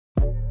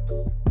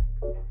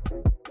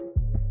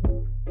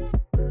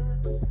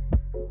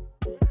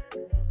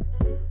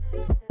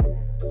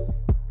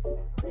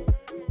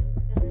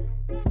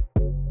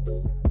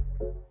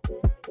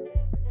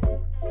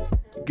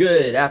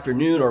Good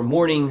afternoon or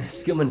morning,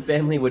 Skillman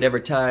family,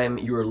 whatever time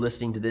you are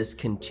listening to this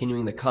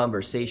Continuing the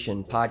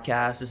Conversation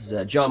podcast. This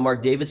is John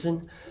Mark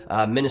Davidson,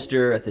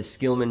 minister at the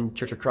Skillman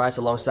Church of Christ,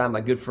 alongside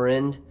my good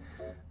friend,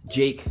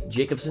 Jake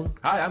Jacobson.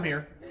 Hi, I'm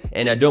here.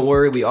 And don't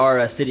worry, we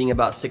are sitting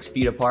about 6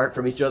 feet apart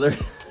from each other.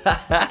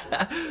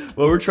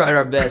 Well, we're trying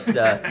our best.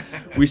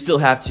 We still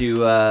have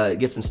to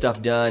get some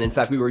stuff done. In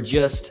fact, we were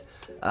just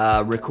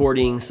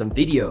recording some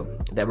video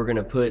that we're going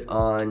to put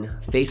on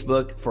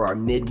Facebook for our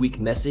midweek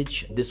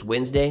message this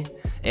Wednesday,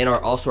 and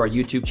also our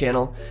YouTube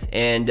channel.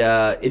 And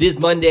it is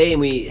Monday,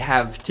 and we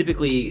have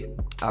typically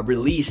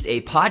released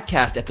a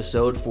podcast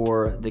episode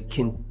for the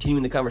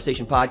Continuing the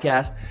Conversation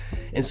podcast.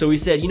 And so we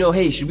said,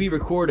 hey, should we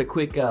record a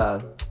quick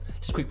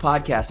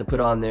podcast to put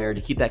on there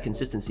to keep that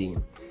consistency?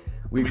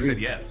 We said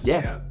yes.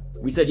 Yeah,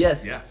 we said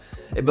yes. Yeah.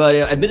 But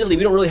admittedly,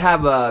 we don't really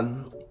have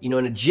an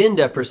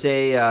agenda per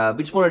se.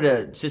 We just wanted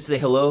to just say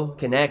hello,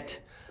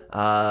 connect,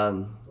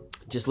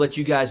 just let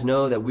you guys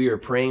know that we are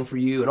praying for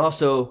you, and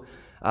also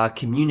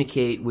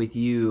communicate with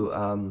you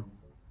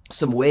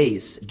some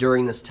ways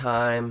during this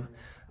time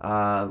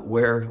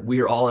where we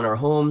are all in our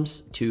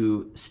homes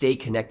to stay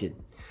connected.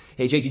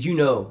 Hey, Jake, did you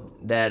know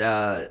that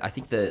I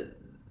think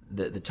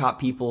the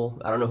top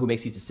people, I don't know who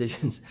makes these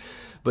decisions,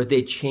 but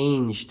they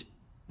changed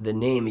the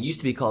name. It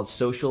used to be called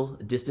social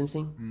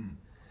distancing,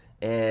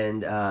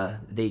 and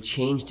they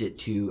changed it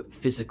to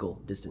physical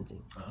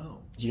distancing. Oh.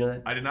 Did you know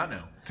that? I did not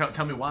know.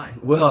 Tell me why.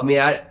 Well, I mean,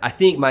 I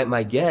think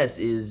my guess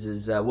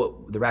is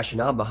what the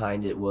rationale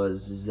behind it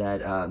is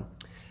that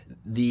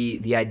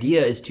the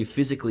idea is to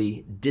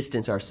physically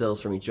distance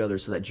ourselves from each other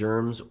so that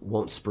germs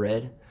won't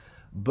spread,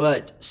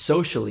 but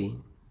socially,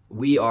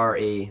 we are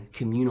a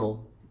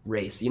communal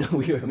race.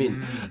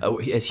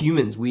 As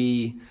humans,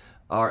 we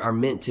are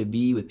meant to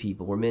be with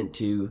people. We're meant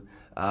to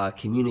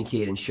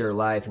communicate and share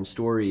life and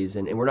stories,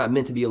 and we're not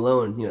meant to be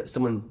alone.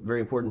 Someone very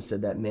important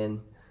said that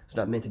man is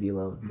not meant to be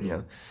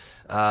alone.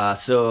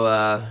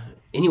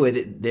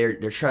 Anyway,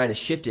 they're trying to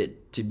shift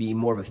it to be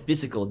more of a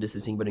physical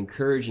distancing, but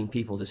encouraging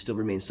people to still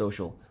remain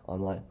social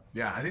online.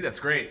 Yeah, I think that's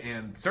great,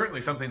 and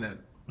certainly something that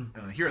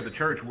here at the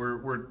church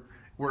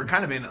we're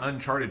kind of in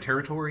uncharted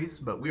territories,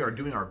 but we are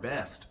doing our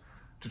best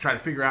to try to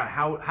figure out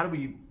how do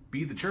we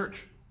be the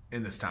church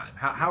in this time.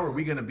 How are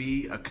we going to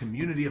be a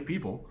community of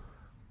people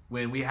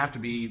when we have to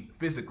be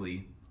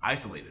physically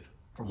isolated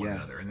from one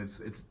another? And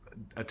it's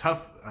a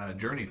tough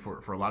journey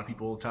for a lot of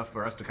people, tough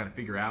for us to kind of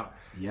figure out.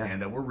 Yeah.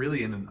 And we're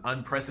really in an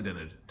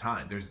unprecedented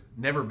time. There's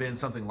never been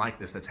something like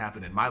this that's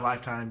happened in my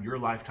lifetime, your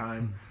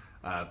lifetime,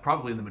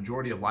 probably in the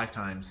majority of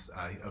lifetimes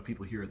of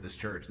people here at this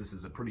church. This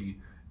is a pretty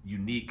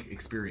unique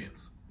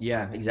experience.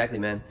 Yeah, exactly,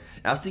 man.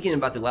 I was thinking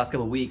about the last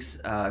couple of weeks.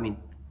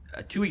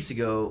 2 weeks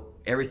ago,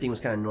 everything was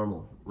kind of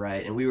normal,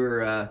 right? And we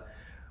were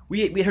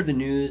we heard the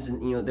news,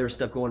 and there was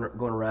stuff going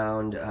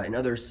around in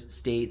other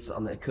states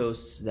on the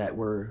coasts that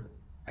were,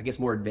 I guess,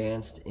 more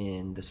advanced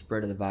in the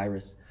spread of the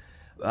virus.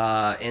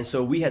 And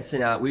so we had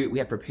sent out, we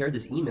had prepared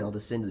this email to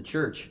send to the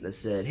church that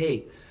said,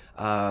 hey,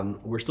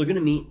 we're still going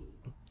to meet,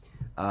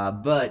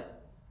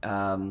 but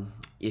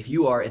if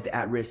you are at the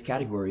at-risk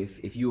category,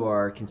 if you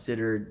are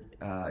considered,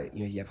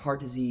 you have heart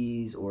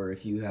disease, or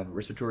if you have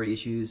respiratory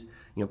issues,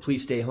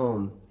 please stay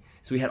home.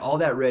 So we had all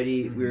that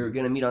ready. We were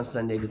going to meet on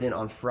Sunday, but then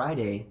on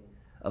Friday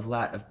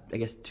I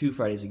guess 2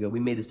 Fridays ago, we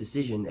made this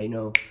decision.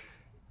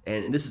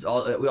 And this is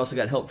all. We also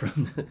got help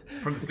from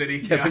the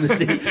city. From the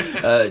city.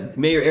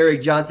 Mayor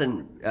Eric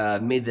Johnson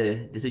made the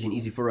decision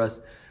easy for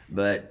us,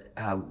 but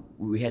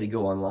we had to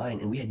go online,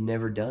 and we had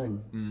never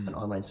done an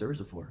online service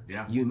before.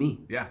 Yeah, you and me.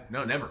 Yeah,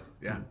 no, never.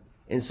 Yeah,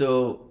 and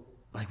so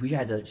we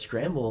had to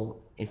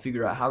scramble and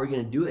figure out how we're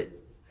going to do it.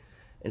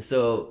 And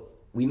so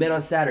we met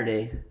on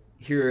Saturday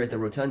here at the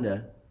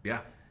Rotunda.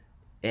 Yeah.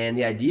 And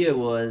the idea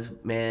was,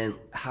 man,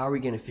 how are we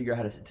going to figure out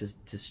how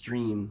to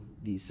stream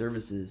these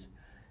services?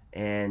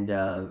 And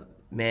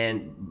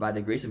man, by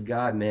the grace of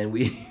God, man,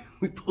 we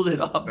pulled it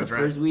off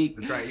first week.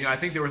 That's right. I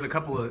think there was a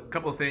couple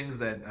of things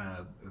that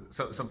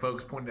some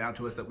folks pointed out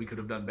to us that we could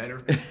have done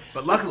better.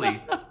 But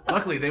luckily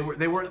they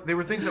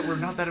were things that were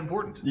not that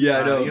important.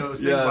 Yeah, I know. It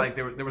was things like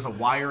there was a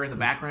wire in the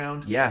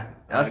background. Yeah,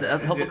 that's a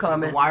helpful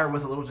comment. The wire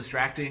was a little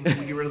distracting.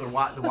 We get rid of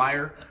the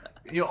wire.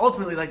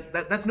 Ultimately,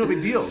 that's no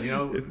big deal.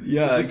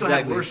 Yeah, we still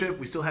had worship,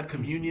 we still had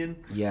communion.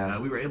 Yeah,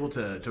 we were able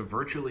to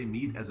virtually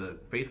meet as a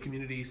faith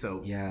community.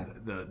 So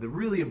the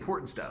really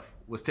important stuff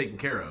was taken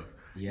care of.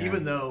 Yeah.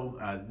 Even though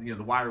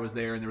the wire was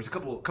there, and there was a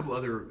couple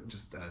other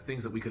just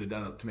things that we could have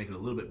done to make it a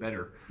little bit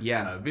better.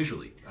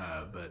 Visually.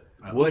 But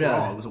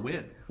overall, it was a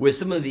win. With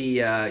some of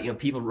the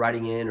people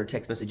writing in or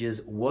text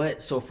messages,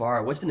 what's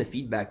been the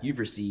feedback you've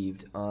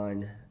received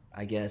on,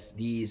 I guess,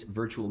 these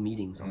virtual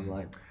meetings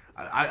online?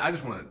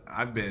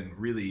 I've been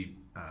really,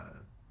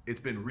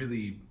 it's been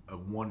really a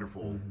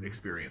wonderful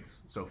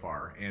experience so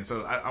far. And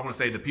so I want to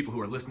say to people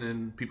who are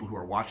listening, people who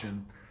are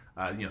watching,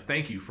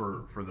 thank you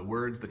for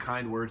the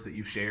kind words that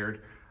you've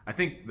shared. I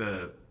think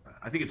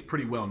think it's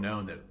pretty well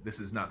known that this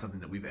is not something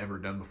that we've ever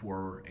done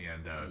before,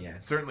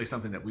 and certainly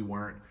something that we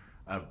weren't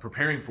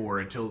preparing for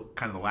until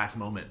kind of the last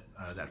moment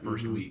that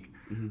first week.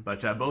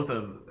 But both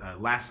of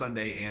last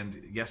Sunday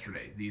and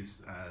yesterday,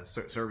 these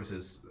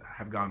services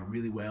have gone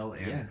really well.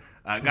 And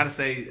I got to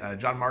say,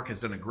 John Mark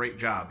has done a great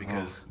job,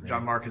 because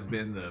John Mark has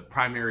been the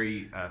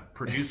primary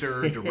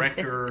producer,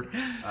 director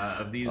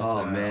of these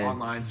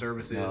online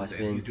services,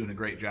 and he's doing a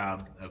great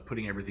job of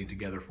putting everything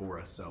together for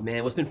us. So,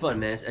 man, what's been fun,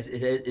 man?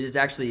 It is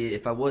actually,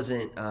 if I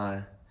wasn't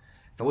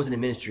in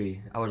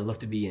ministry, I would have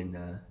loved to be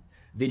in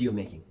video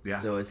making. Yeah.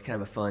 So it's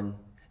kind of a fun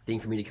thing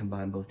for me to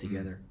combine both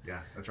together. Yeah,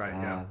 that's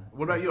right.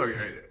 What about you?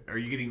 Are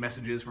you getting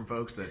messages from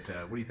folks that?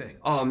 What do you think?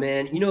 Oh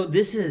man,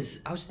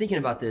 I was thinking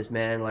about this,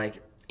 man.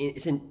 Like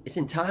it's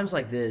in times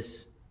like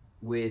this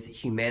with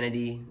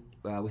humanity,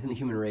 within the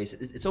human race.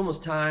 It's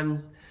almost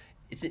times.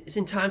 It's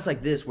in times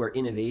like this where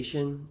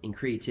innovation and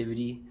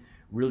creativity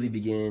really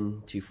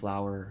begin to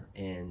flower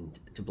and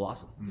to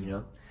blossom.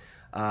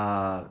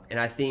 And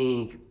I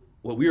think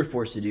what we were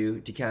forced to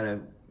do to kind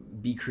of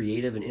be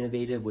creative and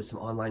innovative with some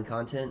online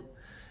content.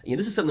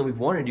 This is something we've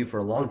wanted to do for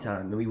a long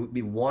time, and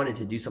we wanted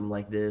to do something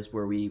like this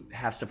where we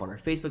have stuff on our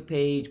Facebook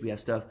page, we have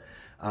stuff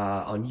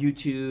on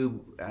YouTube,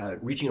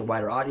 reaching a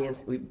wider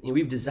audience.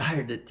 We've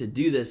desired to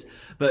do this,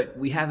 but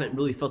we haven't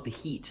really felt the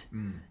heat,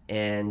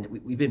 and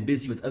we've been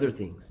busy with other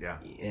things. Yeah.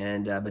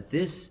 And but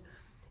this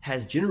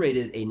has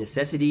generated a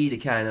necessity to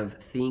kind of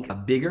think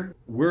bigger.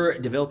 We're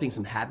developing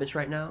some habits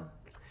right now.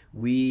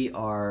 We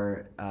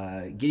are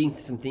getting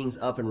some things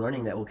up and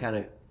running that will kind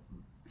of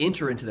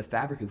enter into the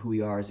fabric of who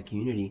we are as a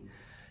community.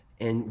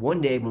 And one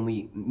day when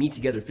we meet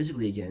together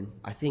physically again,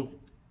 I think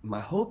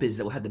my hope is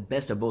that we'll have the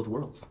best of both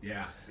worlds.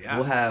 Yeah.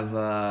 We'll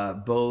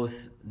have both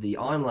the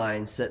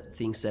online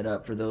things set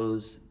up for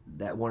those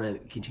that want to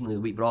continue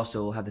the week, but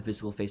also we'll have the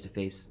physical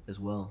face-to-face as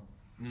well.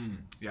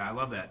 Yeah, I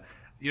love that.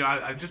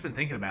 I've just been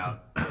thinking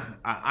about,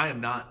 I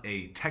am not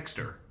a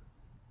texter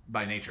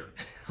by nature.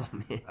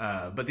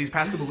 But these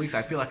past couple of weeks,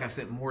 I feel like I've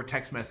sent more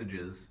text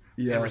messages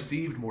and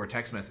received more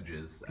text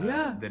messages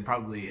than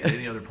probably at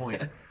any other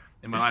point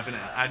in my life. And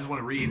I just want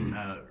to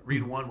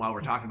read one while we're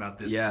talking about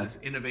this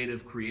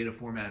innovative, creative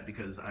format,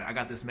 because I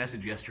got this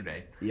message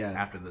yesterday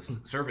after the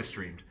service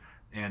streamed.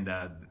 And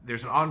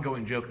there's an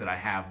ongoing joke that I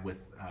have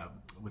with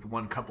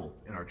one couple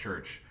in our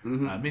church.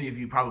 Many of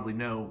you probably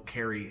know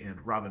Carrie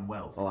and Robin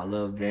Wells. Oh, I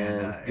love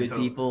them. Good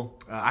people.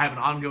 I have an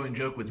ongoing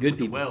joke with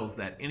the Wells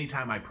that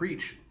anytime I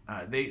preach,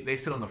 they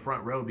sit on the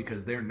front row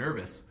because they're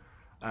nervous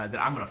that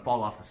I'm going to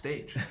fall off the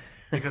stage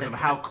because of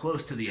how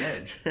close to the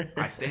edge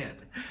I stand.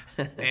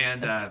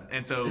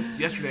 And so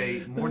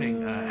yesterday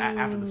morning,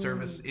 after the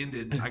service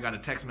ended, I got a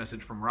text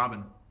message from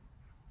Robin,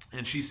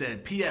 and she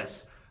said,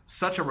 "P.S.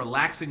 Such a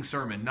relaxing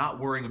sermon, not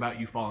worrying about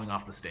you falling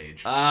off the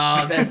stage."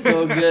 Oh, that's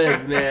so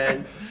good,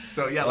 man.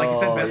 So yeah, like you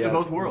said, best of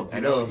both worlds.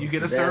 You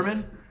get a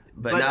sermon,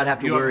 but not have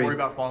to you worry. don't have to worry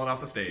about falling off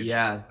the stage.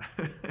 Yeah.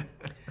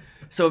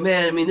 So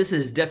man, this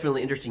is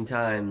definitely interesting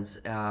times,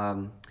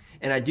 and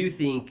I do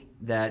think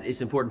that it's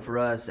important for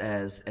us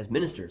as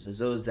ministers, as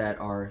those that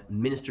are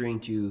ministering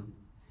to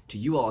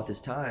you all at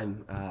this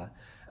time.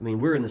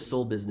 We're in the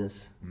soul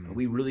business.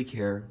 We really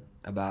care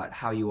about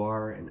how you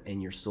are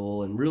and your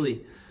soul, and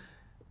really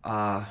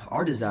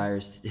our desire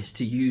is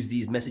to use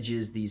these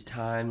messages, these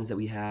times that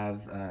we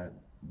have,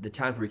 the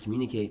time where we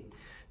communicate,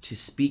 to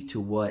speak to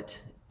what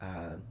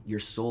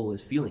your soul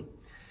is feeling.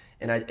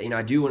 And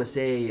I do want to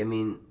say,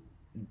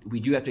 we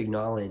do have to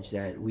acknowledge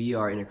that we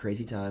are in a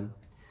crazy time.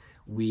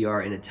 We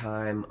are in a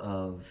time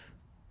of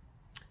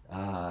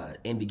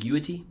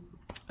ambiguity.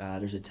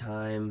 There's a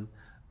time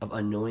of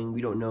unknowing.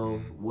 We don't know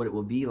what it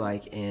will be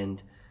like,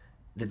 and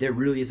that there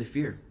really is a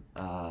fear.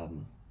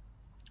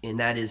 And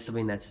that is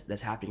something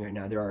that's happening right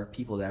now. There are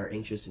people that are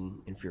anxious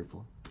and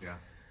fearful. Yeah.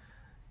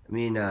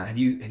 Have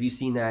you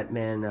seen that,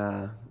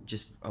 man?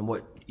 Just on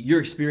what your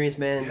experience,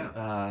 man?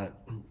 Yeah.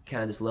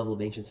 Kind of this level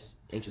of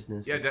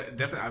anxiousness. Yeah,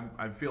 definitely.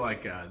 I feel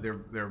like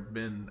there have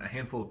been a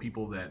handful of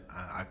people that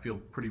I feel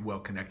pretty well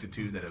connected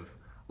to that have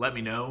let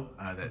me know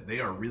that they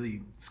are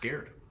really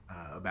scared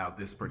about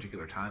this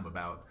particular time,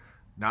 about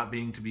not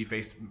being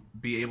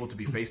able to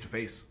be face to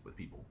face with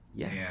people.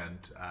 Yeah.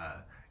 And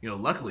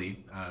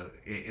luckily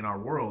in our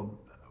world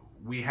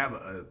we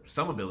have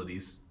some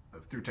abilities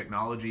through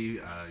technology,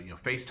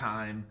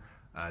 FaceTime,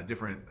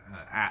 different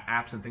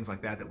apps and things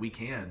like that we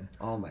can.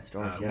 Oh my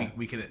stars! Yeah.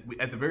 We can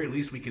at the very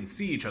least we can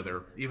see each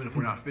other even if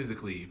we're not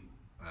physically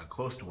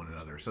close to one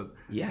another. So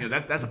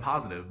that's a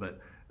positive, but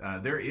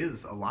there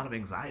is a lot of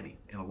anxiety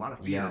and a lot of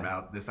fear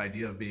about this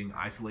idea of being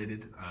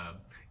isolated.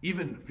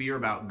 Even fear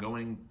about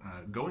going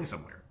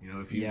somewhere.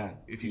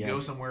 If you go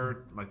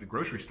somewhere like the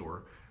grocery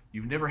store,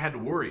 you've never had to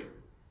worry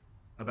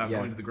about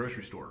going to the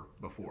grocery store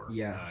before.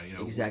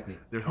 Exactly.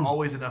 There's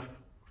always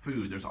enough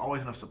food. There's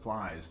always enough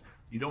supplies.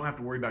 You don't have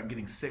to worry about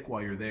getting sick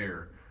while you're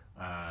there.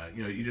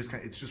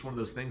 It's just one of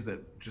those things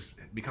that just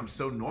becomes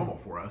so normal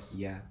for us.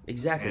 Yeah,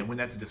 exactly. And when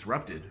that's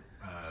disrupted,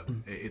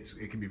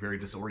 it can be very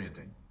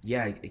disorienting.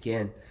 Yeah, it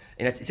can.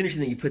 And it's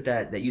interesting that you put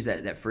that use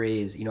that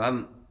phrase.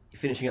 I'm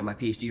finishing up my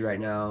PhD right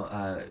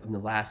now in the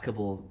last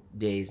couple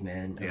days,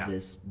 man, of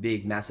this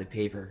big, massive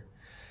paper.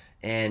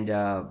 And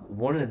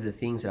one of the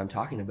things that I'm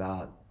talking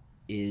about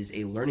is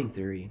a learning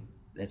theory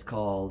that's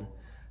called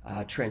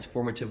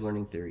transformative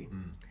learning theory.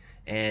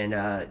 And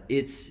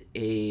it's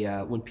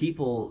when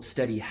people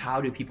study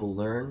how do people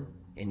learn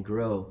and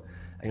grow,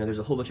 there's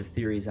a whole bunch of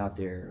theories out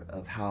there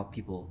of how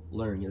people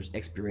learn. There's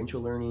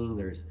experiential learning,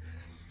 there's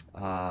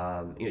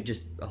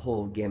just a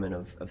whole gamut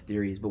of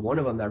theories. But one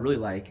of them that I really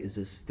like is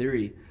this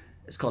theory.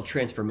 It's called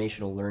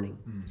transformational learning.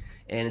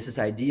 And it's this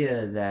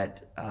idea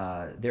that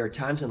there are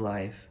times in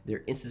life, there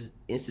are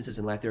instances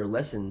in life, there are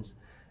lessons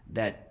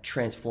that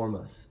transform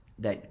us,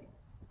 that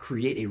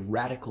create a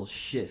radical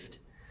shift,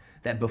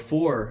 that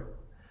before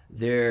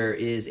there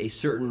is a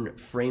certain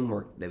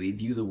framework that we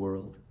view the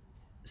world,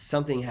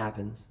 something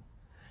happens,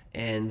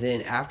 and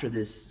then after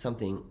this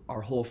something,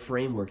 our whole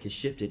framework is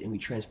shifted and we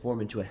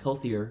transform into a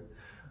healthier,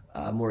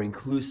 more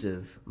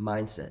inclusive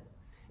mindset.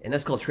 And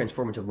that's called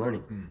transformative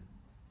learning.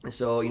 And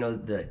so,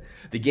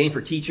 the game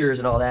for teachers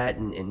and all that,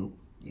 and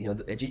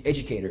the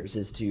educators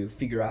is to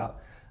figure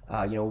out,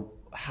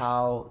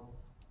 how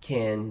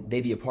can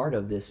they be a part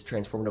of this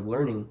transformative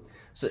learning.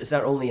 So it's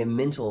not only a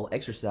mental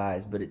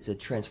exercise, but it's a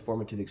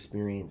transformative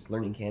experience.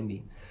 Learning can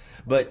be.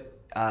 But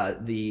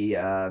the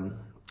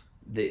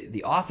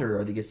author,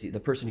 or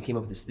the person who came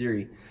up with this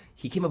theory,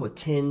 he came up with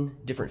 10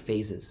 different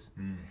phases.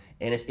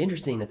 And it's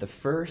interesting that the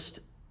first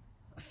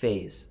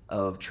phase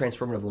of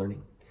transformative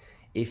learning,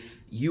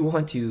 if you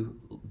want to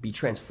be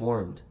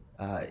transformed,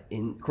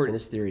 according to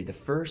this theory, the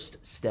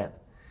first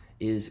step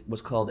is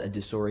what's called a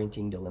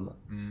disorienting dilemma.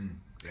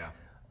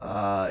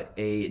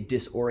 A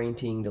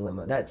disorienting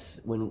dilemma.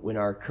 That's when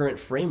our current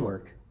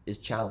framework is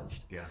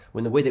challenged.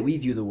 When the way that we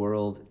view the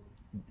world,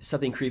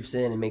 something creeps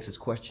in and makes us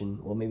question,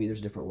 well, maybe there's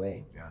a different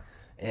way.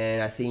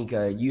 And I think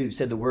you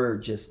said the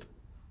word just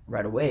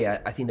right away.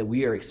 I think that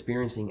we are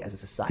experiencing as a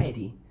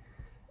society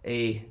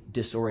a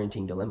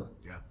disorienting dilemma.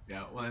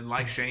 Well, and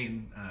like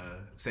Shane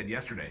said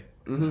yesterday,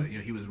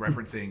 he was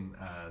referencing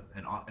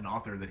an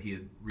author that he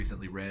had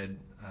recently read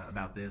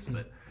about this,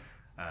 but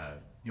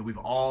we've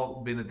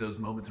all been at those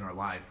moments in our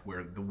life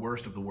where the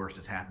worst of the worst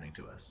is happening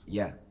to us.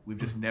 We've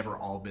just never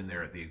all been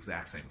there at the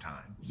exact same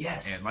time.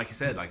 And like you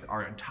said, like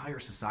our entire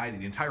society,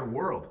 the entire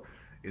world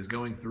is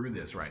going through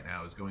this right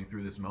now, is going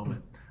through this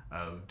moment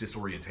of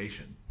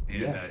disorientation.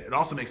 And it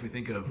also makes me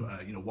think of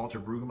Walter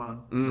Brueggemann.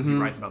 He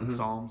writes about the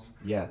Psalms.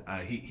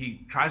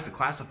 He tries to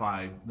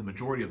classify the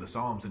majority of the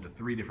Psalms into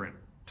 3 different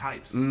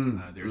types.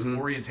 There's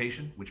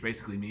orientation, which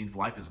basically means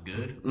life is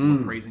good,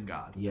 we're praising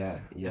God.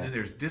 And then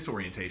there's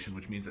disorientation,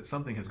 which means that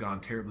something has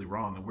gone terribly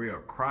wrong, and we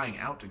are crying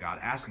out to God,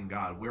 asking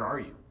God, where are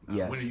you?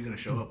 When are you going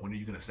to show up? When are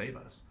you going to save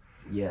us?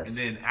 And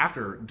then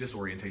after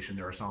disorientation,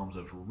 there are Psalms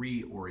of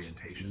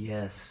reorientation.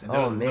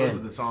 And those are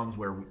the Psalms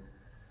where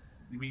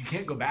you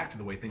can't go back to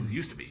the way things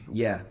used to be.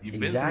 You've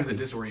been through the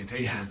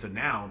disorientation, and so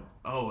now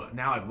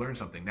I've learned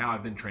something. Now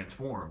I've been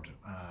transformed.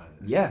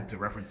 To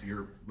reference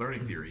your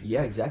learning theory.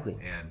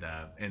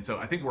 And so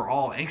I think we're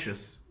all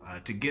anxious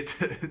to get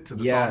to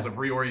the Psalms of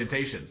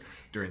reorientation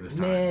during this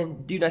time.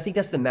 Man, dude, I think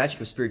that's the magic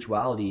of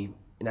spirituality,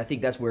 and I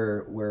think that's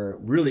where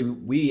really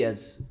we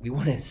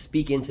want to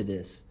speak into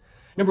this.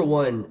 Number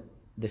one,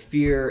 the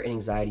fear and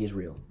anxiety is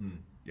real.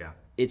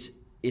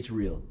 It's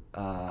real.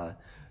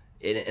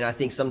 And I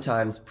think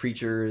sometimes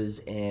preachers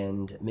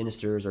and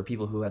ministers or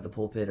people who have the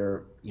pulpit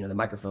or the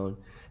microphone,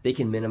 they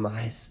can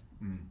minimize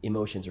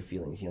emotions or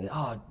feelings.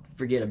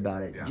 Forget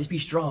about it. Just be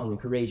strong and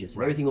courageous,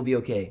 and everything will be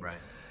okay.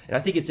 And I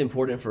think it's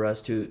important for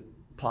us to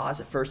pause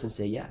at first and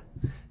say,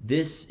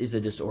 this is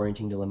a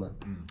disorienting dilemma.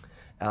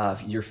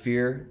 Your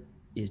fear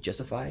is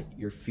justified.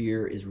 Your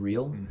fear is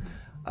real.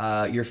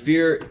 Your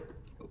fear,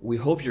 we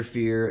hope your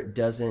fear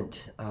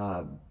doesn't...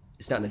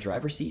 it's not in the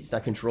driver's seat. It's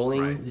not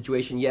controlling the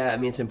situation.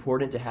 It's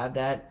important to have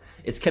that.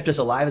 It's kept us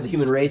alive as a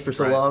human race for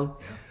so long.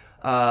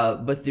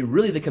 But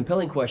the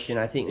compelling question,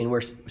 I think, and where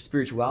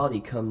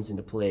spirituality comes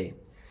into play,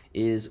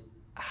 is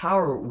how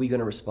are we going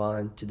to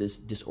respond to this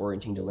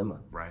disorienting dilemma?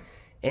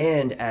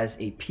 And as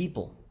a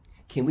people,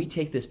 can we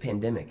take this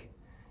pandemic,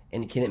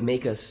 and can it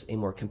make us a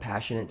more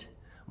compassionate,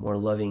 more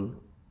loving,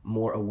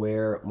 more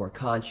aware, more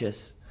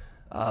conscious,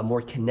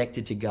 more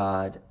connected to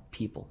God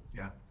people?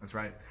 That's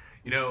right.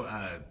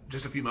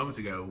 Just a few moments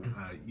ago,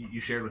 you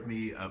shared with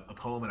me a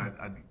poem, and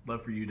I'd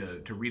love for you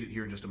to read it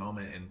here in just a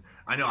moment. And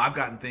I know I've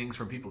gotten things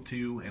from people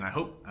too, and I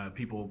hope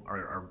people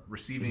are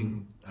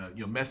receiving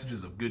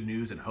messages of good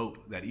news and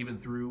hope, that even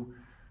through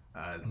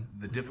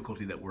the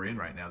difficulty that we're in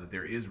right now, that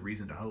there is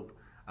reason to hope.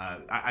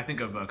 I think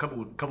of a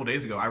couple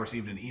days ago, I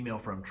received an email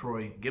from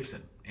Troy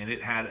Gibson, and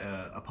it had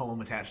a poem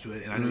attached to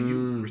it. And I know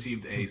you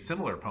received a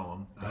similar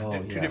poem,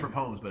 two different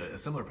poems, but a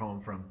similar poem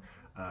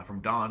from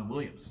Don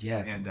Williams.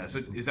 And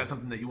so is that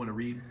something that you want to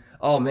read?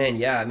 Oh man,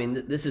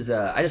 this is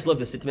I just love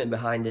the sentiment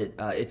behind it.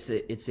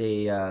 It's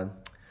a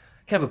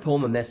kind of a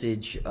poem, a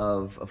message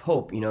of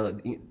hope.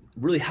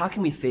 Really, how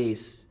can we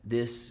face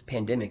this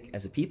pandemic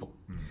as a people,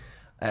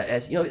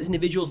 as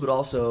individuals, but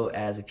also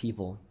as a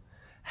people?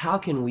 How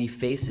can we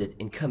face it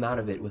and come out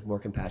of it with more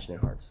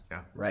compassionate hearts?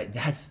 Right.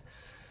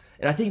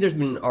 And I think there's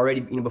been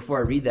already. Before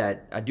I read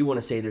that, I do want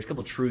to say there's a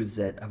couple truths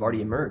that have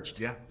already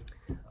emerged.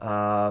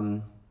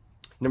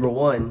 Number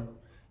one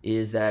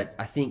is that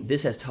I think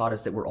this has taught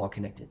us that we're all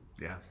connected.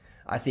 Yeah.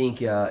 I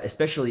think,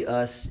 especially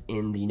us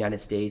in the United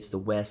States, the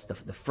West,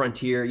 the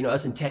frontier,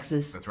 us in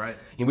Texas. That's right.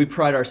 We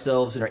pride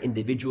ourselves in our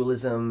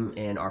individualism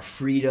and our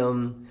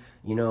freedom.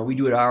 We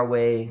do it our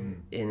way,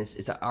 and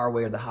it's our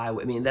way or the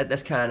highway. I mean,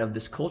 that's kind of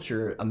this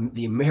culture,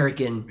 the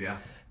American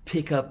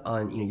pick up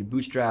on your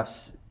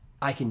bootstraps.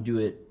 I can do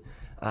it,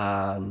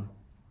 and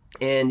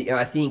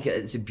I think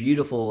it's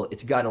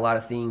gotten a lot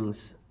of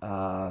things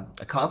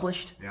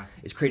accomplished. Yeah.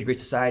 It's created a great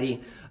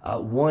society.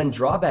 One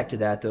drawback to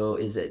that, though,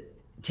 is that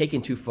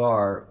taken too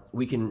far,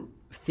 we can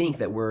think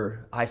that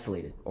we're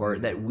isolated or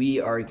that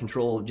we are in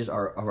control of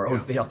our own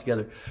fate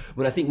altogether.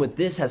 When I think what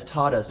this has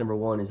taught us, number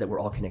one, is that we're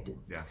all connected.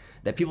 Yeah.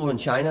 That people in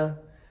China,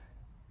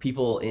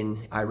 people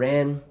in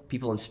Iran,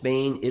 people in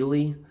Spain,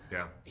 Italy,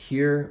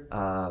 here,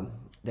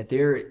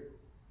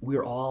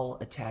 we're all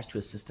attached to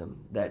a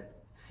system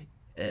that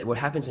what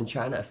happens in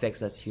China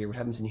affects us here. What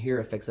happens in here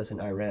affects us in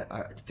Iran,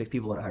 affects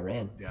people in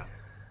Iran. Yeah.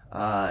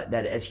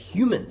 That as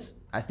humans,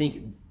 I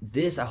think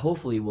this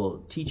hopefully will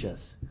teach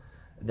us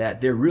that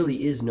there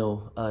really is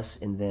no us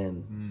and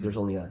them. There's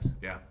only us.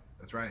 Yeah,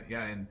 that's right.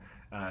 Yeah, and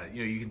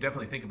you can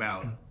definitely think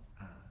about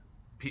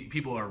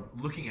people are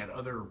looking at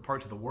other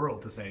parts of the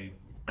world to say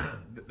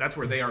that's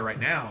where they are right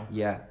now.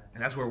 Yeah,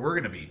 and that's where we're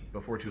going to be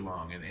before too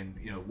long. And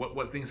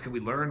what things can we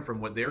learn from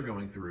what they're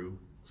going through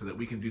so that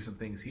we can do some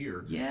things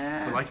here.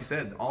 Yeah. So like you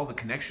said, all the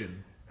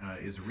connection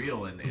is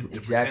real, and to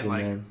Exactly,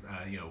 pretend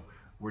like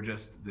we're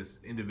just this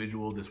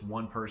individual, this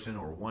one person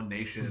or one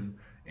nation,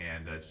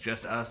 and it's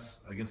just us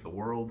against the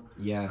world.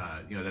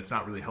 Yeah. That's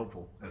not really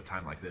helpful at a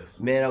time like this.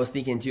 Man, I was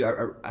thinking too.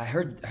 I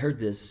heard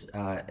this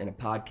in a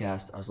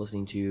podcast I was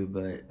listening to,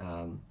 but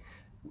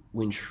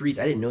when trees,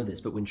 I didn't know this,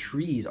 but when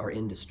trees are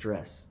in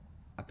distress,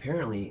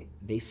 apparently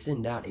they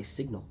send out a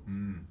signal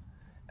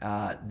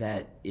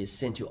that is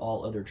sent to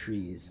all other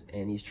trees,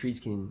 and these trees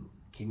can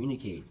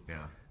communicate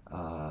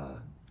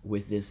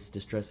with this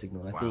distress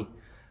signal.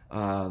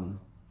 Wow.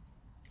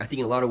 I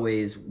think in a lot of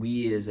ways,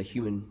 we as a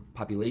human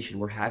population,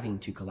 we're having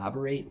to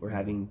collaborate. We're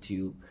having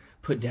to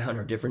put down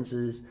our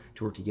differences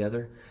to work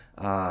together.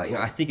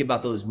 I think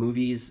about those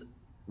movies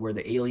where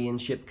the alien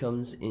ship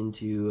comes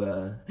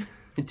into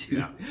in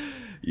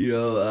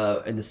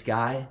the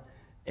sky,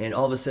 and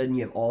all of a sudden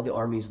you have all the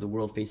armies of the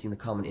world facing the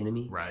common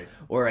enemy. Right.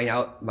 Or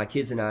my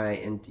kids and I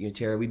and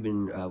Tara, we've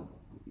been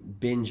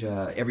binge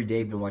every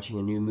day. Been watching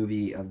a new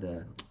movie of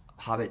the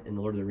Hobbit and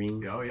the Lord of the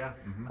Rings. Oh yeah.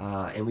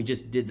 Mm-hmm. And we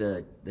just did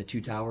the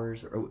Two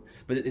Towers.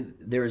 But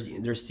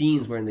there's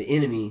scenes where the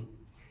enemy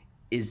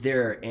is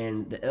there,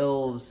 and the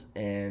elves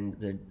and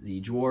the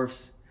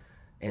dwarfs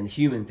and the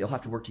humans, they'll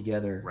have to work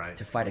together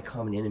to fight a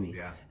common enemy.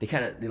 Yeah.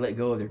 They let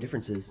go of their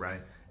differences. Right.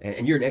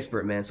 And you're an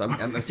expert, man. So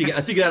I'm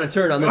speaking out of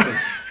turn on this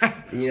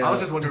one. I was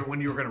just wondering when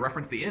you were going to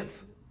reference the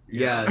Ints.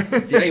 Yeah. See, I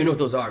don't even know what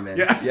those are, man.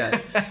 Yeah.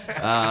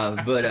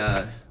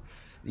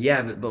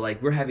 But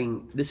like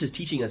this is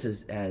teaching us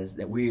as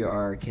that we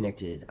are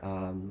connected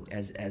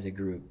as a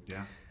group.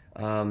 Yeah.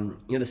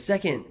 The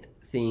second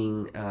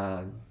thing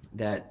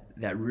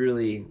that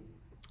really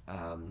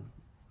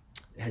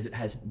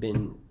has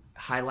been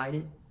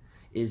highlighted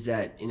is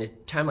that in a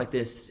time like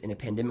this, in a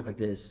pandemic like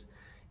this,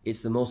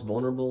 it's the most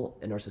vulnerable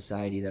in our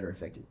society that are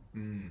affected.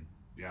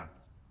 Yeah.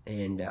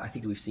 And I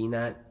think we've seen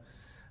that.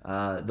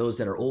 Those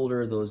that are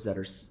older, those that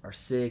are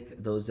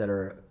sick, those that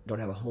don't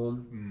have a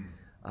home.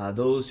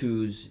 Those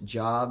whose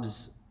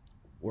jobs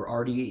were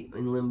already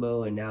in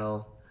limbo, and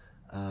now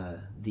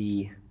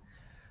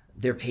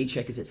their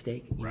paycheck is at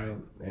stake. Right.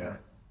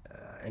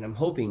 And I'm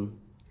hoping,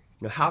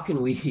 how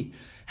can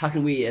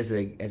we as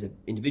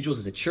individuals,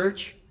 as a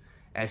church,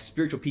 as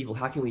spiritual people,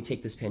 how can we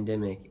take this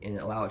pandemic and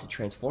allow it to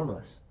transform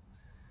us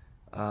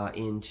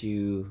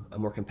into a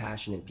more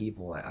compassionate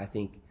people? I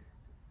think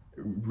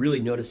really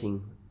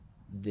noticing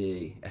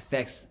the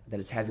effects that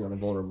it's having on the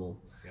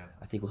vulnerable,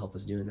 I think will help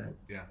us doing that.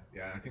 Yeah.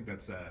 I think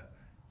that's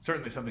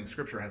certainly something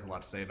Scripture has a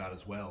lot to say about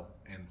as well,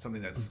 and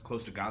something that's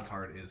close to God's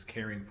heart is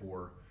caring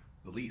for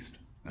the least,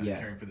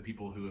 caring for the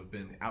people who have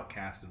been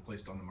outcast and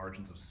placed on the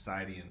margins of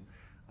society.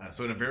 And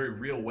so in a very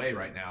real way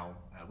right now,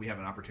 we have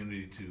an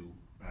opportunity to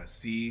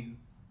see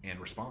and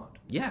respond.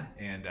 Yeah.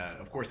 And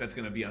of course, that's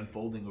going to be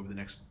unfolding over the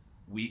next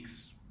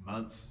weeks,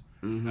 months,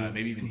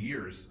 maybe even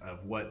years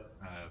of what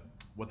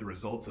the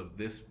results of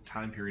this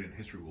time period in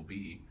history will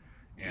be.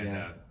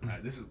 And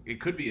it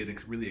could be a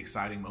really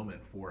exciting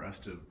moment for us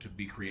to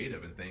be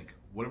creative and think,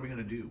 what are we going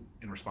to do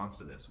in response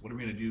to this? What are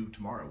we going to do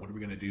tomorrow? What are we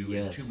going to do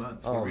in 2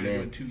 months? What are we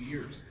going to do in 2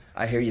 years?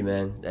 I hear you,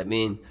 man.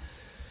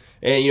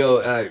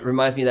 It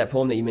reminds me of that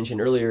poem that you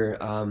mentioned earlier.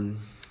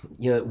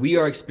 We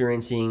are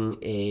experiencing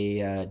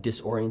a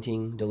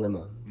disorienting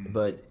dilemma,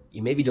 but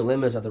maybe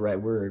dilemma is not the right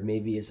word.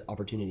 Maybe it's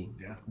opportunity.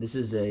 Yeah. This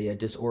is a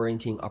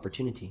disorienting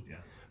opportunity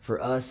for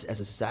us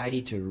as a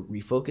society to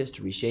refocus,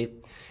 to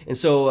reshape. And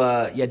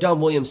so, Don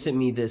Williams sent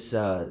me this,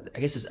 I don't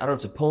know if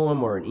it's a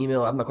poem or an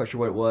email. I'm not quite sure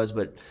what it was,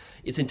 but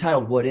it's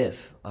entitled What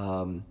If?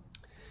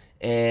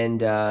 And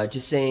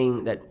just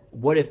saying that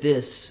what if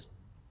this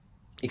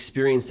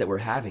experience that we're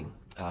having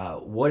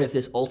What if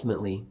this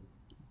ultimately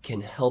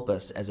can help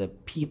us as a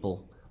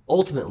people?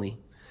 Ultimately,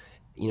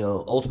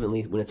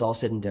 when it's all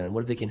said and done,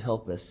 what if it can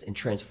help us and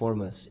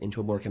transform us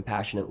into a more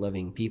compassionate,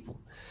 loving people?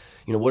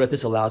 What if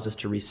this allows us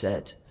to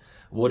reset?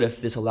 What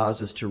if this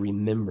allows us to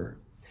remember?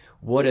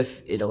 What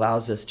if it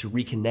allows us to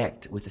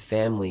reconnect with the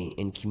family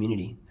and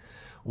community?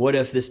 What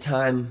if this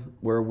time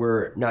where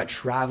we're not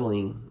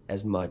traveling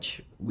as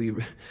much, we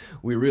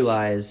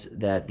realize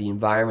that the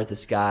environment, the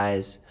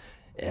skies,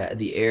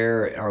 the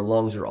air, our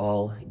lungs are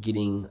all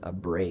getting a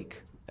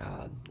break?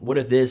 What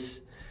if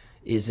this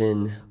is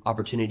an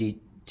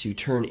opportunity to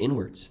turn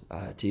inwards,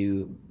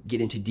 to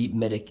get into deep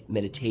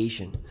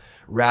meditation,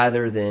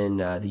 rather than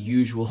the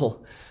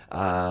usual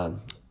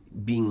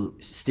being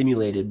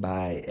stimulated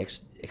by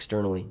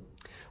externally?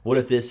 What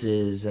if this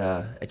is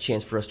a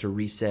chance for us to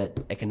reset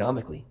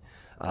economically?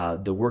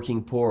 The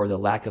working poor, the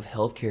lack of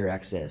healthcare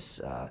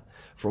access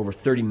for over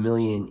 30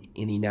 million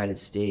in the United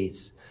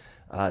States,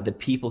 the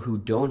people who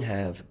don't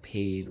have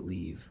paid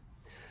leave.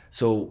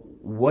 So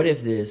what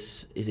if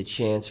this is a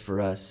chance for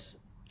us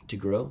to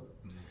grow,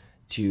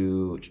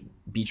 to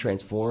be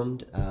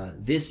transformed?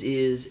 This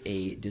is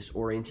a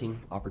disorienting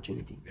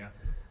opportunity. Yeah.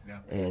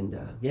 And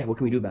what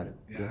can we do about it?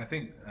 Yeah, I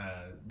think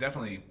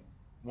definitely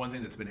one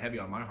thing that's been heavy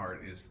on my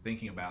heart is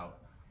thinking about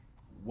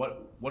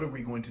what are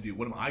we going to do?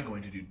 What am I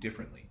going to do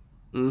differently?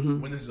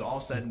 Mm-hmm. When this is all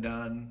said and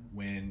done,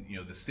 when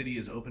the city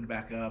is opened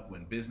back up,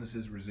 when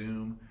businesses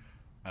resume,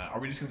 are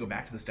we just going to go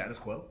back to the status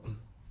quo?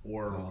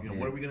 Or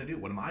what are we going to do?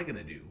 What am I going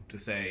to do to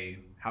say,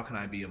 how can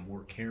I be a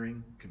more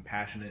caring,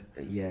 compassionate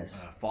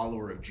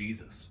follower of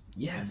Jesus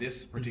in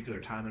this particular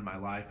time in my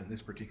life, in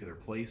this particular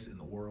place in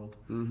the world?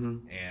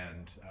 Mm-hmm.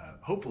 And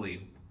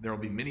hopefully there will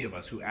be many of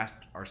us who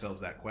asked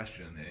ourselves that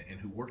question and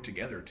who work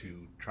together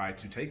to try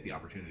to take the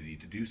opportunity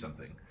to do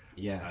something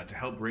to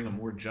help bring a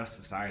more just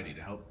society,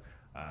 to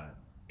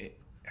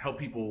help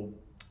people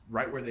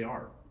right where they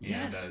are,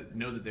 and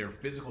know that their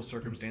physical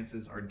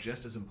circumstances are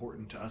just as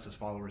important to us as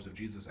followers of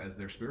Jesus as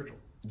their spiritual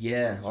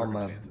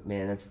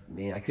circumstances.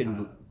 I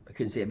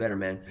couldn't say it better,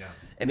 man. Yeah.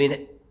 I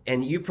mean,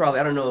 and you probably,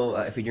 I don't know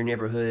if in your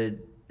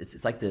neighborhood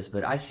it's like this,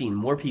 but I've seen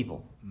more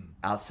people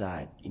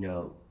outside,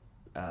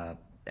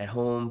 at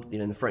home,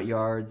 in the front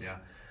yards. Yeah.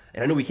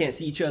 And I know we can't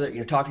see each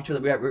other, talk to each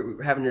other.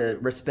 We're having to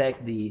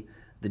respect the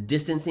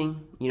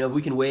distancing.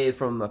 We can wave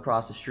from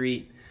across the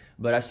street.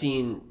 But I've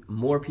seen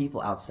more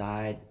people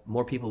outside,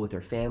 more people with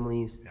their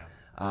families.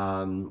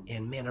 Yeah.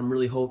 And man, I'm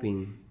really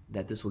hoping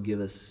that this will give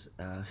us,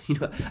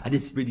 I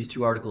did read these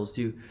two articles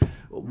too.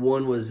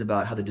 One was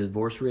about how the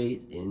divorce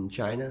rate in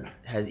China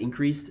has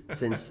increased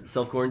since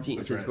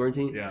quarantine.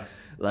 Yeah.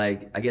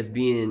 Like, I guess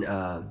being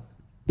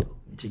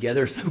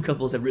together, some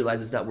couples have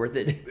realized it's not worth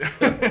it.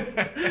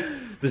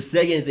 The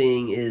second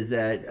thing is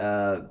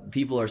that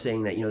people are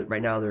saying that,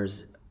 right now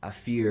there's a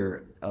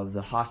fear of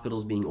the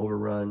hospitals being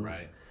overrun.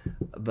 Right.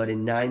 But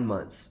in 9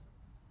 months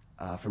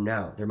from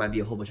now, there might be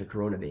a whole bunch of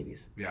corona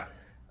babies. Yeah.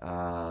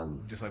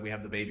 Just like we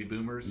have the baby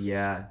boomers.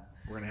 Yeah.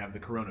 We're gonna have the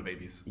corona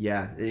babies.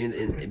 Yeah,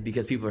 and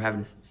because people are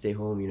having to stay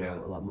home, a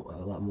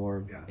lot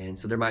more. Yeah. And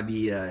so there might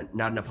be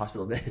not enough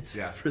hospital beds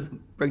for the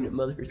pregnant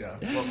mothers. Yeah.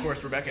 Well, of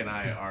course, Rebecca and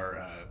I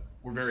are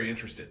we're very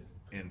interested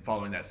in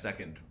following that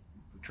second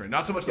trend.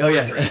 Not so much the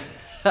first trend.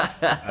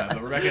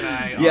 But Rebecca and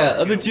I are,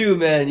 of the two,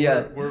 man.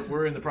 Yeah.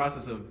 We're in the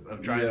process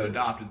of trying to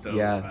adopt, and so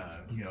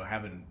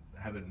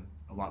having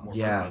a lot more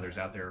birth mothers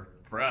out there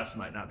for us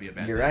might not be a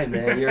bad thing. You're right,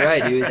 man. You're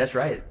right, dude. That's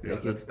right.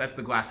 That's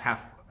the glass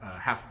half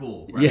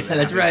full. Yeah,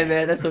 that's right,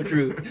 man. That's so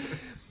true.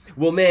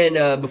 Well,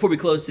 man, before we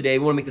close today,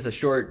 we want to make this a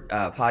short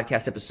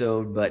podcast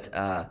episode, but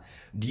Jake,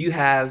 do you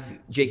have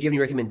any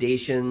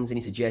recommendations,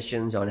 any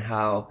suggestions on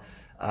how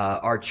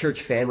our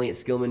church family at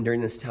Skillman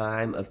during this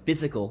time of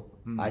physical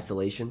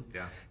isolation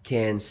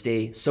can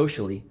stay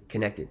socially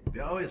connected?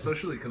 Oh, yeah,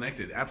 socially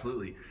connected.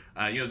 Absolutely.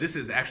 This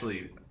is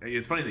actually,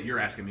 it's funny that you're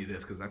asking me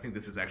this, because I think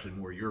this is actually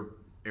more your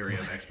area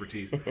of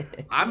expertise.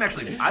 I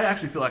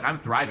actually feel like I'm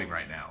thriving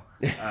right now.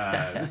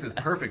 This is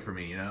perfect for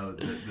me.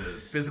 The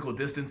physical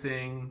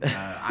distancing.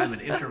 I'm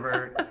an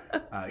introvert.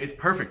 It's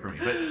perfect for me,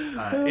 but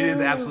it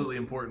is absolutely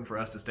important for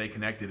us to stay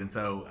connected. And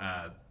so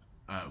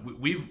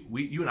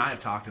you and I have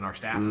talked, and our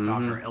staff has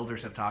talked, our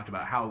elders have talked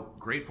about how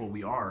grateful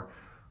we are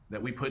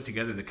that we put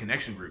together the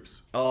connection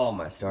groups. Oh,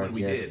 my stars!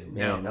 When we did.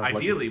 Man, now,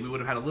 ideally, we would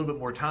have had a little bit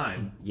more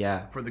time.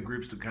 For the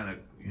groups to kind of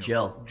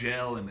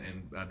gel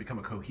and become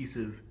a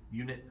cohesive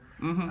unit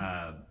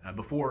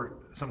before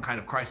some kind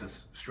of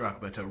crisis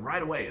struck. But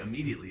right away,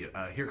 immediately,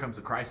 here comes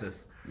the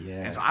crisis.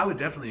 Yeah. And so I would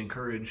definitely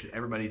encourage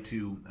everybody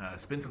to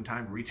spend some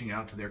time reaching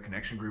out to their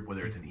connection group,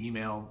 whether it's an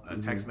email, a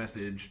text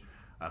message,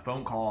 a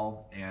phone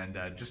call, and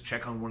just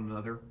check on one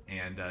another.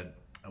 And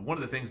one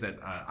of the things that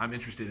I'm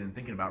interested in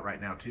thinking about right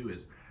now too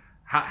is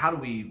how do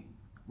we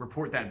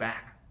report that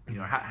back?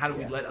 How do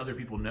we let other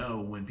people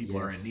know when people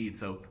are in need?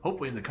 So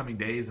hopefully in the coming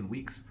days and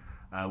weeks,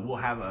 we'll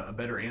have a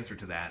better answer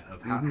to that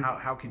of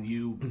how can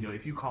you,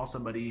 if you call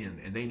somebody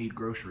and they need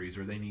groceries,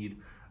 or they need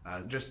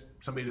just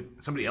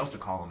somebody else to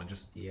call them and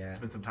just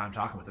spend some time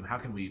talking with them, how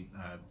can we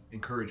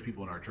encourage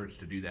people in our church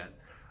to do that?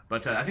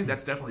 But I think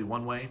that's definitely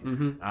one way.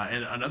 Mm-hmm.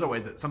 And another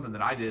way, something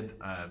that I did,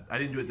 I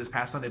didn't do it this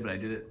past Sunday, but I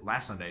did it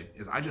last Sunday,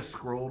 is I just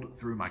scrolled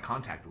through my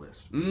contact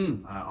list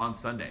on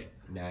Sunday.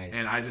 Nice.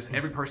 And I just,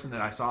 every person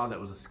that I saw that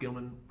was a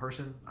Skillman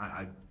person,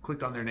 I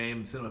clicked on their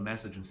name, sent them a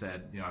message and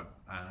said,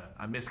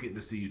 I miss getting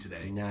to see you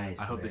today. Nice,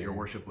 I hope that your man.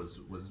 worship was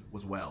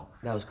well.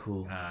 That was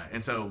cool.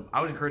 And so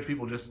I would encourage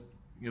people just,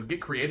 get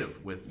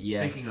creative with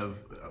Yes. thinking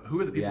of who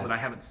are the people Yeah. that I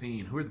haven't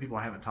seen, who are the people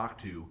I haven't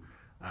talked to,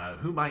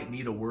 who might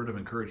need a word of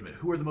encouragement,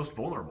 who are the most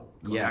vulnerable,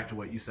 going Yeah. back to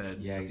what you said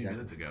a few exactly.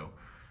 minutes ago.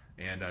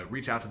 And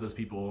reach out to those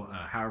people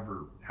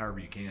however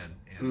you can,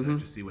 and Mm-hmm.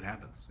 just see what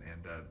happens.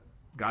 And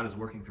God is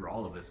working through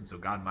all of this, and so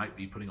God might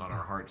be putting on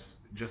our hearts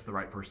just the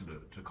right person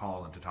to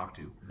call and to talk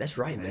to. That's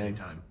right, at man. any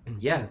time.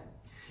 Yeah.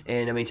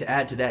 And I mean, to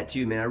add to that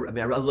too, man,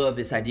 I love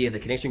this idea of the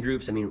connection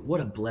groups. I mean, what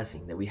a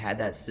blessing that we had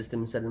that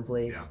system set in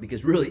place, Yeah.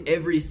 because really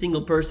every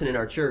single person in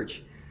our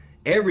church,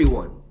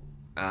 everyone,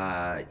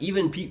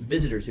 even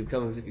visitors who've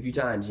come a few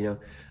times,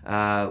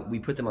 we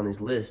put them on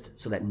this list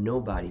so that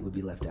nobody would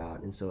be left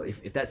out. And so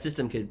if that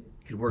system could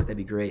work, that'd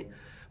be great.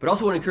 But I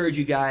also want to encourage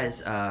you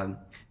guys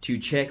to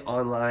check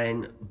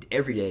online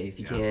every day, if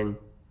you can,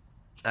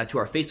 to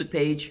our Facebook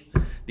page,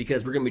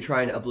 because we're going to be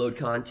trying to upload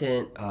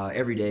content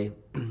every day,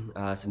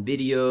 some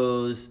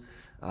videos.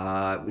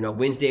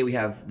 Wednesday we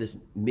have this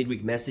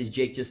midweek message.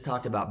 Jake just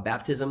talked about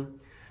baptism.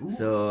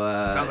 So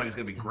Sounds like it's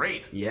going to be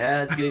great.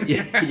 yeah, it's good.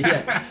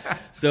 Yeah.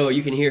 So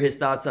you can hear his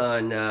thoughts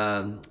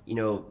on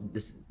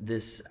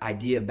this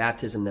idea of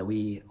baptism that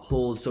we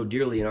hold so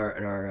dearly in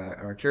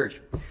our church.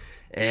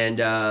 And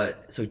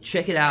so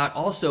check it out.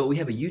 Also, we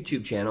have a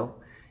YouTube channel,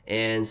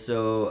 and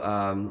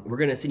so we're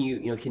gonna send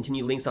you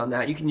continue links on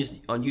that. You can just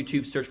on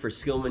YouTube search for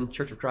Skillman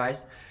Church of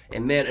Christ.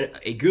 And man,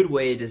 a good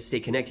way to stay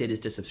connected is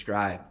to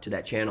subscribe to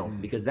that channel,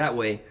 because that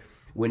way,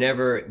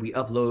 whenever we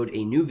upload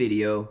a new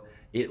video,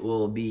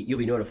 you'll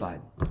be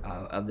notified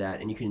of that,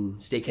 and you can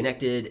stay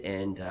connected.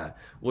 And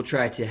we'll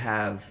try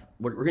to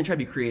we're gonna try to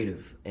be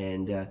creative.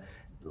 And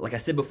like I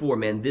said before,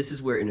 man, this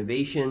is where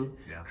innovation,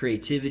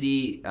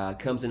 creativity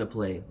comes into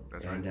play.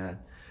 That's and, right.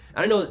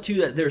 I know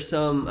too that there's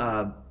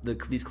some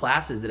these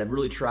classes that have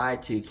really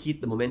tried to keep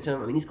the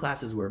momentum. I mean, these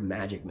classes were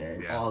magic,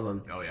 man. Yeah. All of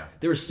them. Oh yeah.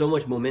 There was so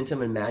much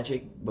momentum and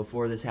magic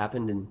before this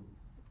happened, and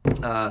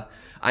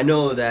I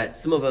know that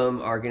some of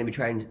them are going to be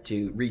trying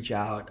to reach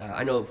out.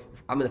 I know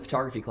I'm in the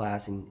photography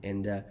class,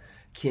 and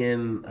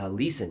Kim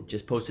Leeson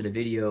just posted a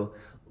video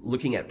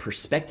looking at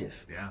perspective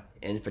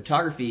and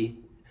photography,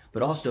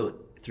 but also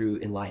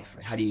in life.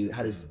 Right?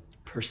 How does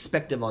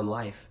perspective on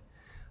life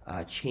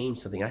change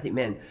something? And I think,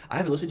 man, I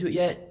haven't listened to it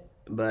yet,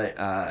 but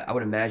I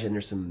would imagine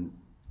there's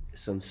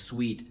some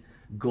sweet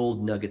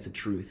gold nuggets of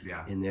truth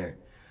in there.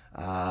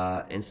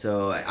 And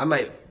so I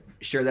might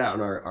share that on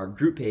our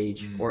group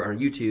page or on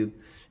YouTube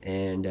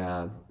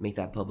and make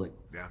that public.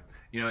 Yeah.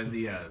 In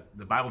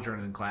the Bible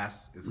journaling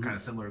class is kind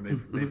of similar.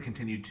 They've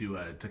continued to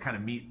kind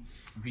of meet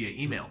via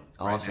email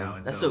Awesome. right now.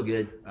 And That's so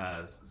good.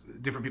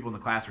 Different people in the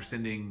class are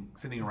sending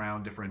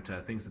around different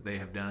things that they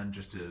have done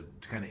just to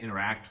kind of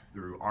interact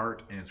through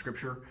art and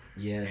scripture.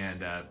 Yes.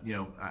 And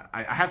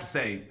I have to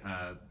say,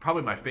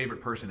 probably my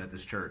favorite person at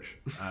this church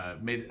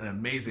made an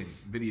amazing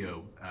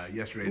video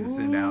yesterday to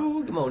send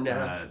out come on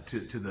now. to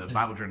the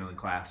Bible journaling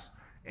class.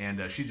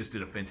 And she just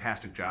did a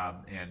fantastic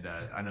job, and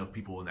I know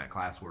people in that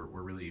class were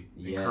really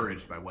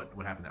encouraged by what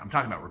happened. I'm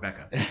talking about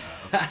Rebecca,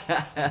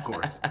 of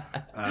course.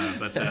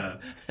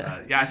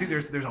 I think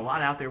there's a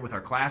lot out there with our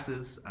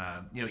classes.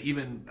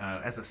 Even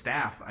as a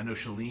staff, I know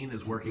Shalene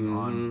is working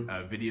on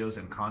videos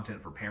and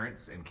content for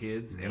parents and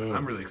kids, and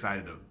I'm really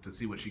excited to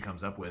see what she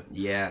comes up with.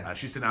 Yeah.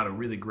 She sent out a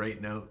really great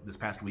note this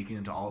past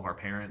weekend to all of our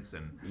parents,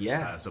 and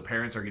so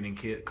parents are getting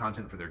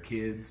content for their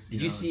kids.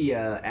 Did you see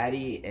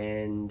Addie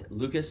and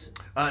Lucas?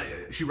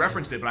 She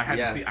referenced it, but I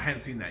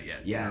hadn't seen that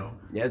yet. Yeah, So,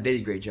 they did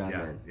a great job,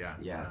 man.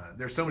 Yeah.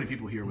 There's so many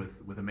people here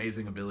with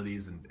amazing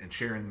abilities and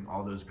sharing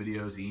all those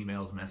videos,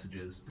 emails,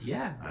 messages.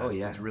 Yeah.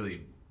 It's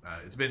really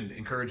it's been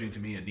encouraging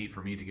to me and neat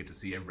for me to get to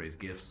see everybody's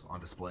gifts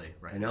on display.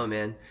 Right. I know,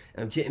 man.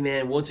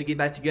 Man, once we get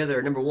back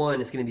together, number one,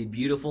 it's going to be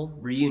beautiful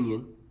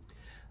reunion,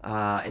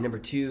 and number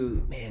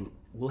two, man,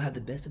 we'll have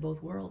the best of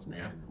both worlds, man.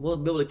 Yeah. We'll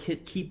be able to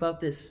keep up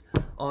this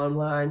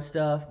online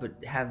stuff,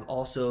 but have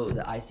also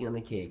the icing on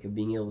the cake of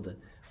being able to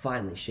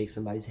finally shake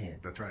somebody's hand.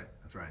 That's right.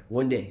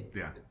 One day.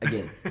 Yeah.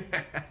 Again.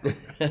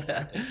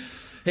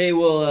 Hey,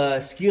 well,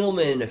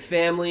 Skillman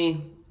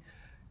family,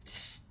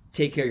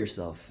 take care of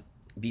yourself.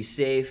 Be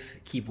safe.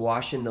 Keep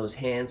washing those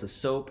hands with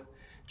soap.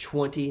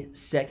 20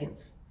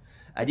 seconds.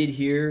 I did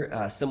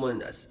hear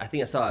someone, I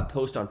think I saw a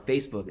post on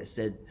Facebook that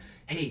said,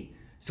 hey,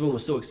 someone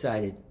was so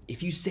excited.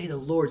 If you say the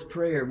Lord's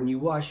Prayer when you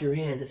wash your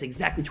hands, that's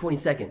exactly 20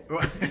 seconds.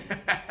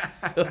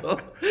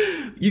 So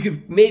you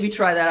could maybe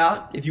try that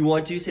out if you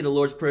want to. Say the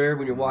Lord's Prayer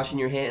when you're washing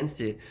your hands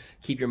to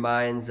keep your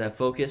minds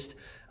focused.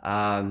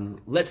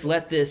 Let's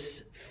let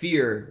this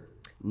fear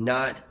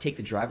not take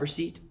the driver's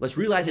seat. Let's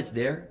realize it's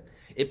there.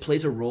 It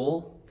plays a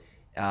role.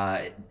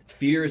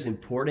 Fear is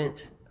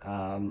important.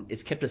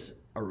 It's kept us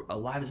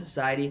alive as a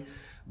society.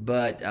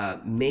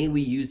 But may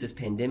we use this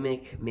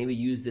pandemic, may we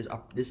use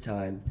this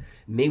time,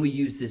 may we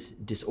use this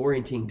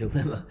disorienting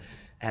dilemma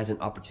as an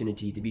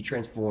opportunity to be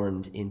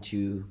transformed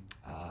into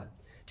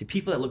to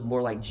people that look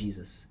more like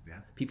Jesus. Yeah.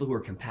 People who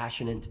are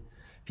compassionate,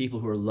 people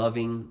who are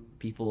loving,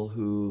 people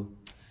who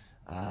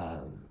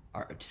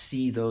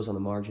see those on the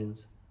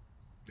margins.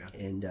 Yeah.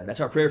 And that's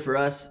our prayer for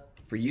us,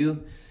 for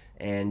you.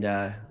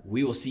 And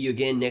we will see you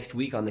again next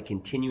week on the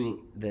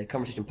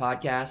Conversation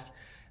podcast.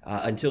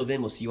 Until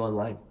then, we'll see you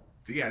online.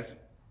 See you guys.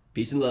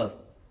 Peace and love.